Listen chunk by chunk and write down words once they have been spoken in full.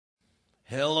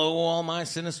Hello, all my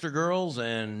sinister girls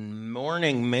and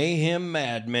morning mayhem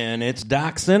madmen. It's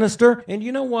Doc Sinister, and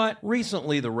you know what?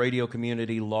 Recently, the radio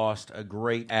community lost a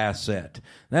great asset.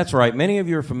 That's right. Many of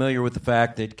you are familiar with the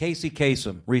fact that Casey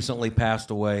Kasem recently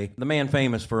passed away, the man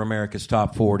famous for America's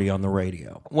Top 40 on the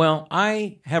radio. Well,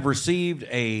 I have received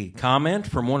a comment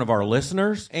from one of our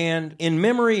listeners, and in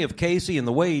memory of Casey and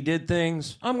the way he did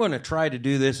things, I'm going to try to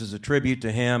do this as a tribute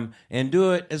to him and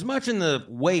do it as much in the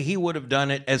way he would have done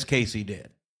it as Casey did.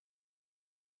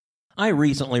 I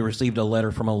recently received a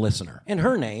letter from a listener, and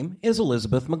her name is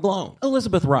Elizabeth McGlone.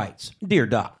 Elizabeth writes, Dear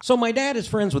Doc, so my dad is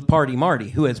friends with Marty,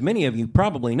 who, as many of you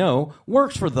probably know,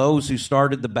 works for those who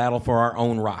started the battle for our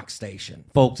own rock station.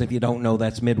 Folks, if you don't know,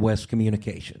 that's Midwest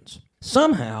Communications.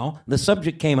 Somehow, the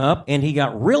subject came up, and he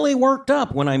got really worked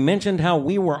up when I mentioned how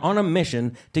we were on a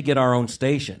mission to get our own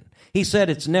station. He said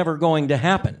it's never going to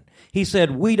happen. He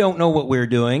said, we don't know what we're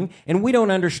doing, and we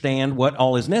don't understand what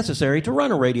all is necessary to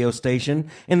run a radio station,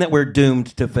 and that we're doomed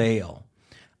to fail.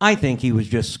 I think he was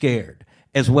just scared,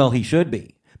 as well he should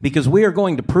be, because we are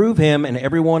going to prove him and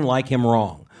everyone like him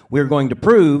wrong. We're going to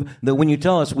prove that when you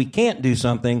tell us we can't do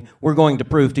something, we're going to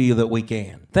prove to you that we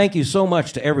can. Thank you so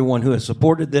much to everyone who has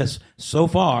supported this so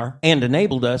far and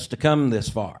enabled us to come this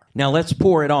far. Now let's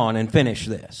pour it on and finish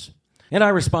this. And I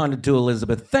responded to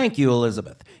Elizabeth, thank you,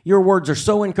 Elizabeth. Your words are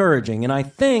so encouraging, and I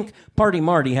think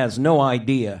Marty has no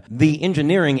idea the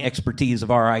engineering expertise of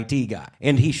our IT guy,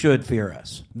 and he should fear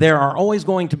us. There are always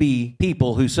going to be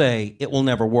people who say it will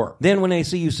never work. Then when they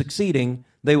see you succeeding,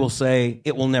 they will say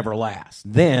it will never last.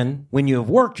 Then, when you have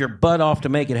worked your butt off to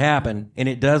make it happen, and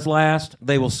it does last,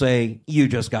 they will say you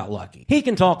just got lucky. He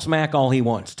can talk smack all he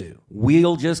wants to.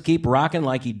 We'll just keep rocking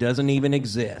like he doesn't even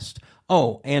exist.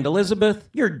 Oh, and Elizabeth,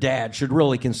 your dad should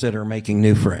really consider making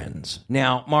new friends.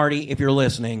 Now, Marty, if you're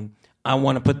listening, I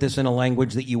want to put this in a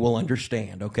language that you will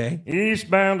understand, okay?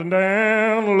 Eastbound and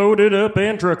down, loaded up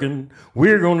and trucking.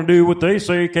 We're going to do what they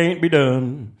say can't be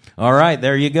done. All right,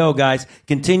 there you go, guys.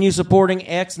 Continue supporting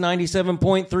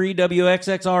X97.3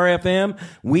 WXXR-FM.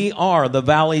 We are the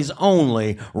Valley's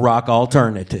only rock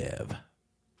alternative.